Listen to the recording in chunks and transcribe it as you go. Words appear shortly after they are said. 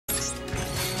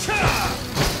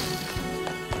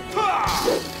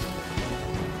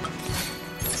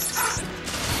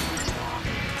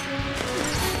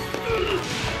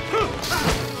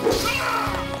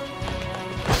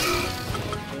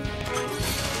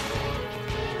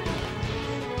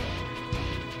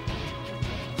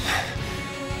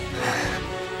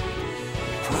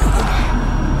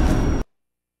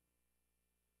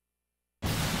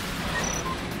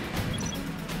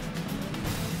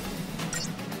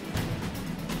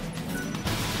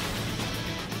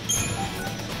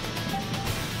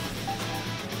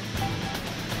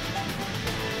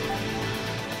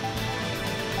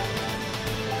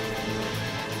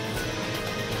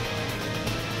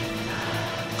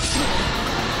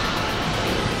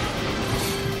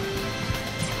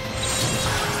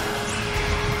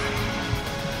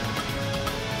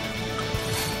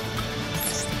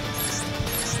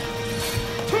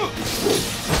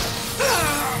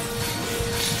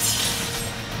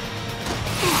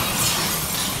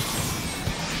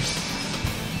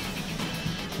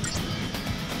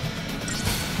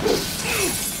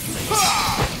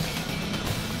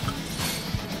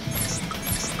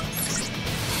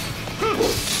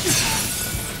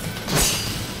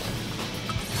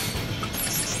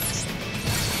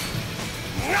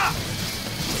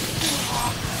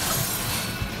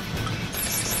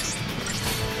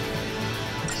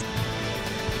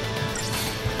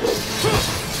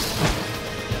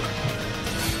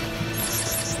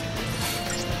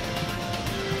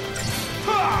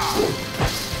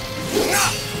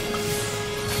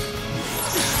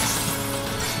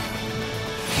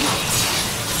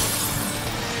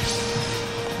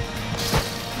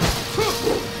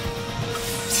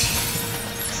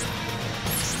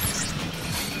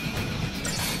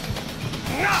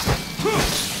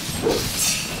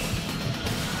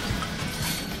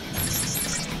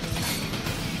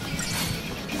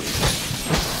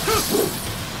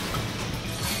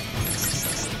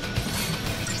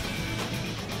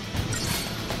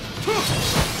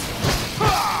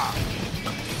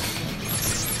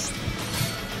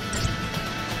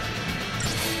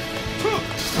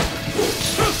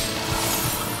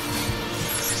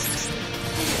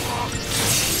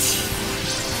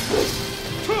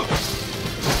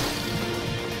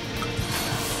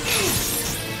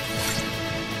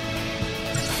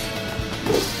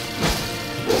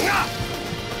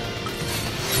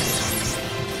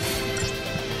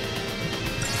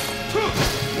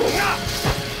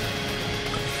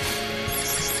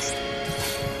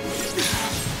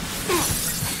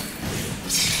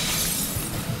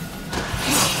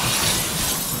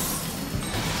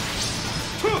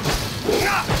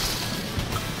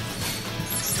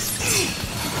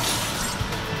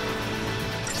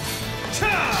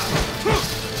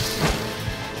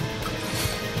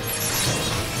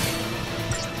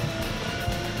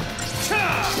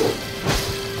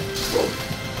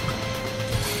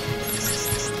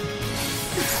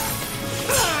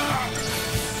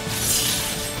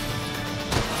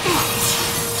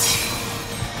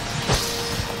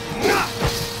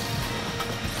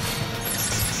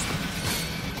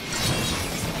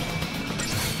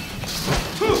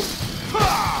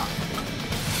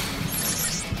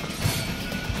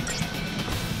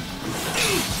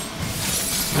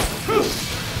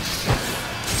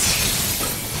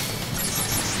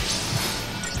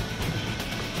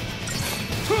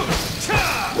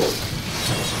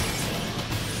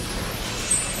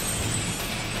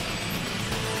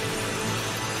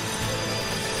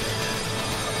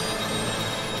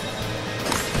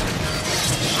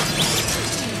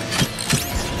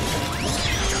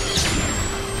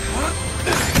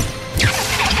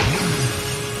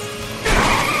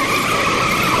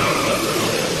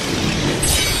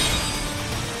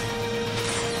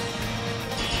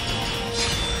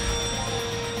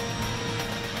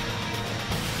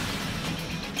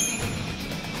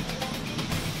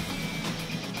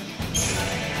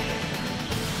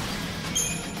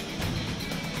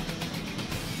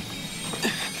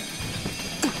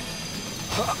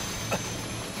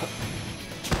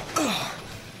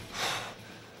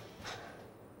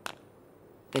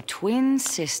The twin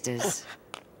sisters.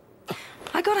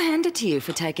 I gotta hand it to you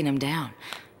for taking them down.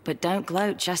 But don't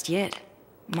gloat just yet.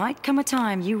 Might come a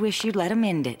time you wish you'd let them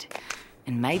end it.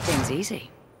 And made things easy.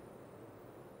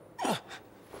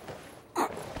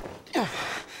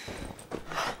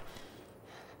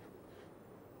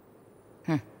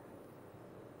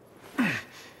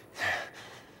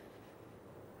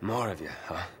 More of you,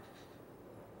 huh?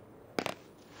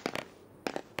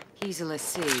 He's a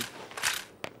lessee.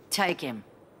 Take him.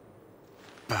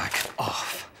 Back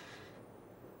off.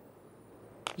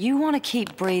 You want to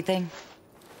keep breathing?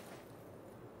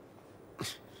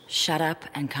 Shut up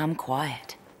and come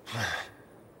quiet.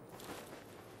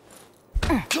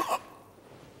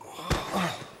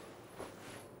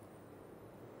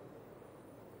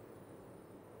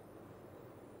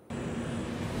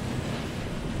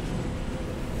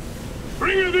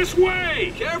 Bring her this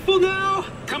way! Careful now!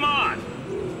 Come on!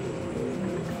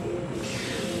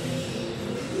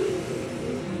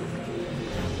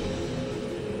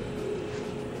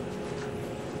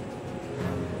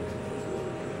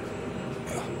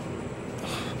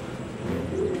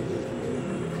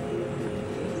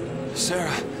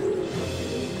 Sarah!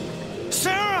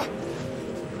 Sarah!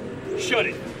 Shut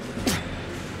it!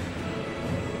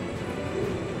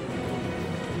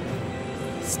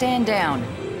 Stand down.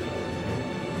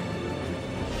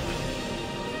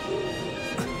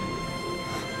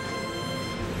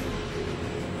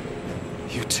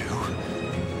 You two?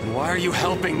 And why are you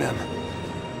helping them?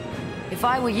 If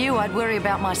I were you, I'd worry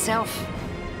about myself.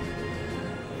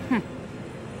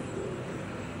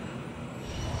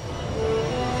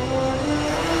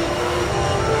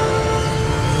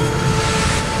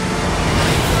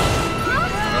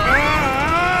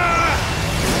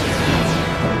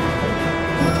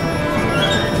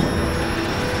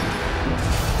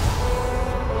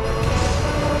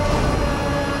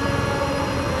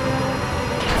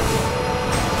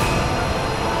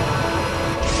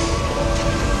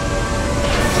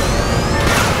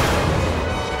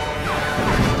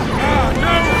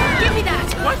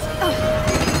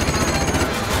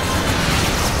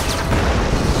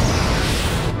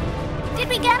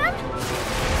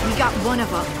 One of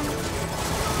them.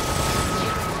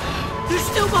 They're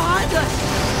still behind us!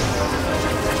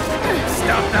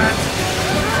 Stop that!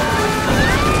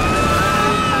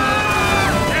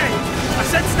 Hey! I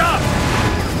said stop!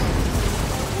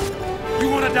 You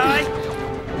wanna die?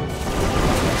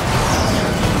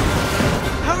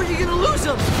 How are you gonna lose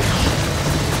them?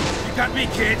 You got me,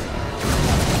 kid.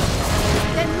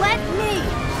 Then let me!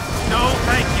 No,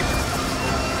 thank you.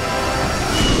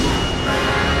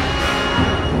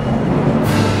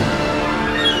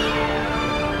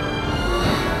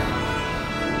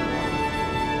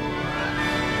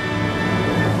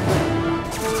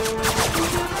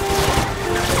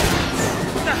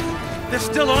 They're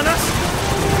still on us?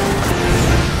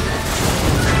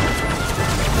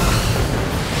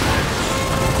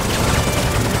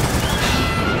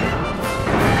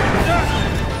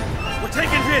 We're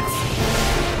taking hits!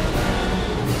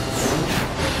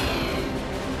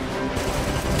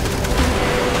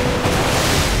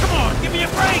 Come on, give me a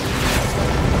break!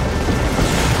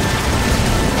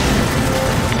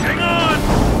 Hang on!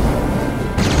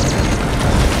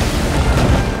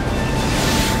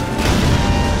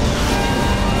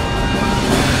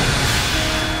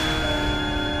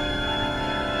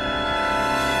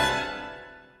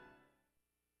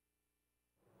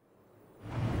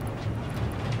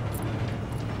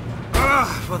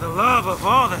 for the love of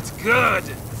all that's good!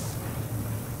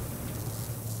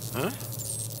 Huh?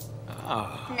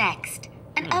 Oh. Next,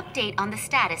 an update on the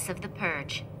status of the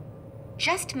Purge.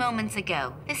 Just moments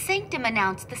ago, the Sanctum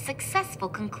announced the successful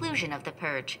conclusion of the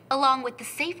Purge, along with the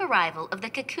safe arrival of the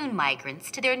Cocoon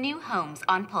migrants to their new homes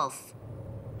on Pulse.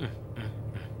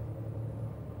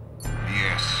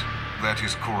 Yes, that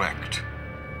is correct.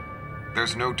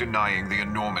 There's no denying the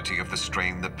enormity of the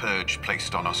strain the Purge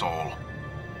placed on us all.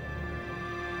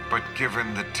 But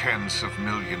given the tens of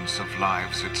millions of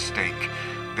lives at stake,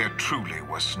 there truly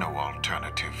was no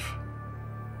alternative.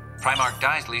 Primarch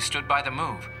Daisley stood by the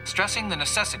move, stressing the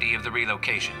necessity of the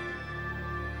relocation.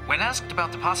 When asked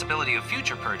about the possibility of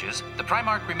future purges, the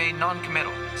Primarch remained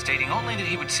non-committal, stating only that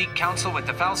he would seek counsel with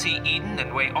the Fal'Cie Eden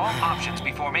and weigh all options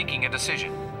before making a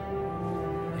decision.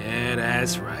 Yeah,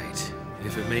 that's right.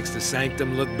 If it makes the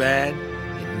Sanctum look bad,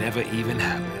 it never even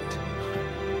happened.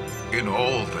 In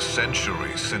all the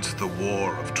centuries since the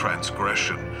War of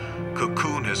Transgression,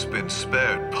 Cocoon has been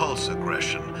spared Pulse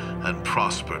aggression and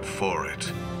prospered for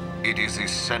it. It is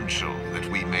essential that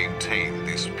we maintain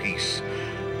this peace.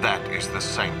 That is the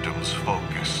Sanctum's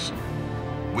focus.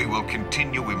 We will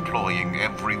continue employing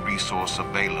every resource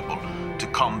available to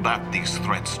combat these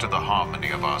threats to the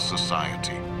harmony of our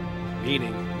society.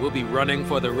 Meaning, we'll be running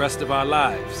for the rest of our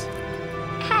lives.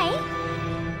 Hey.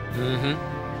 Mm-hmm.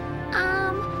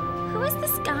 Who is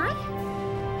this guy?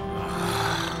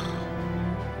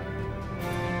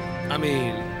 I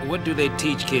mean, what do they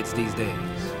teach kids these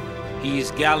days?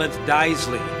 He's Gallant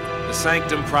Daisley, the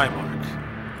Sanctum Primarch.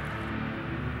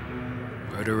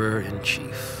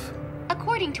 Murderer-in-Chief.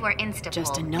 According to our Insta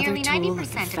Just poll, another nearly tool of the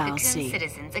 90% of Fal'Cie. Cocoon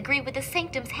citizens agree with the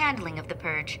Sanctum's handling of the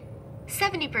Purge.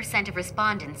 70% of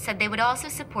respondents said they would also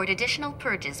support additional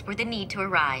purges were the need to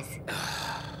arise.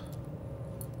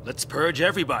 Let's purge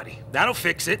everybody. That'll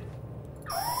fix it.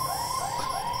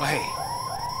 Oh, hey.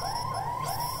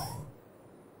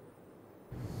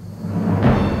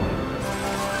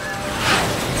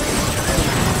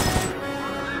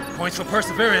 Points for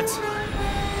perseverance.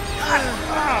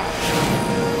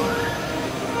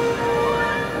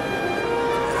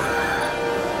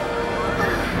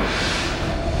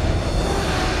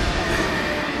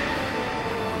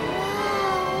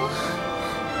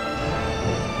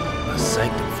 The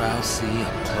Sanctum Fal'Cie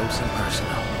up close and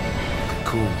personal.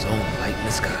 Cocoon's own light in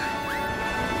the sky.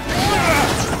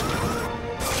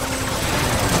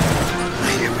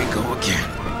 Here we go again.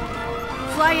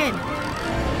 Fly in.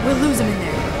 We'll lose him in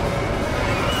there.